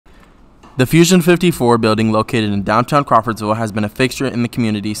The Fusion 54 building located in downtown Crawfordsville has been a fixture in the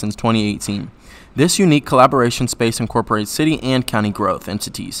community since 2018. This unique collaboration space incorporates city and county growth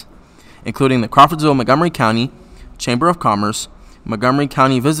entities, including the Crawfordsville-Montgomery County Chamber of Commerce, Montgomery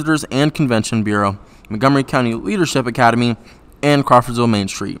County Visitors and Convention Bureau, Montgomery County Leadership Academy, and Crawfordsville Main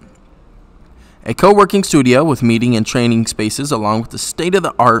Street. A co-working studio with meeting and training spaces along with a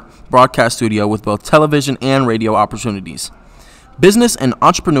state-of-the-art broadcast studio with both television and radio opportunities. Business and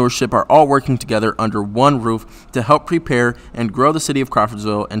entrepreneurship are all working together under one roof to help prepare and grow the city of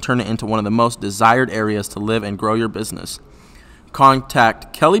Crawfordsville and turn it into one of the most desired areas to live and grow your business.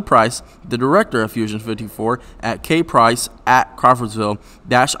 Contact Kelly Price, the director of Fusion 54, at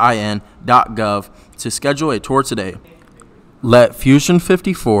kprice@crawfordsville-in.gov to schedule a tour today. Let Fusion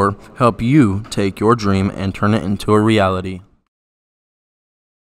 54 help you take your dream and turn it into a reality.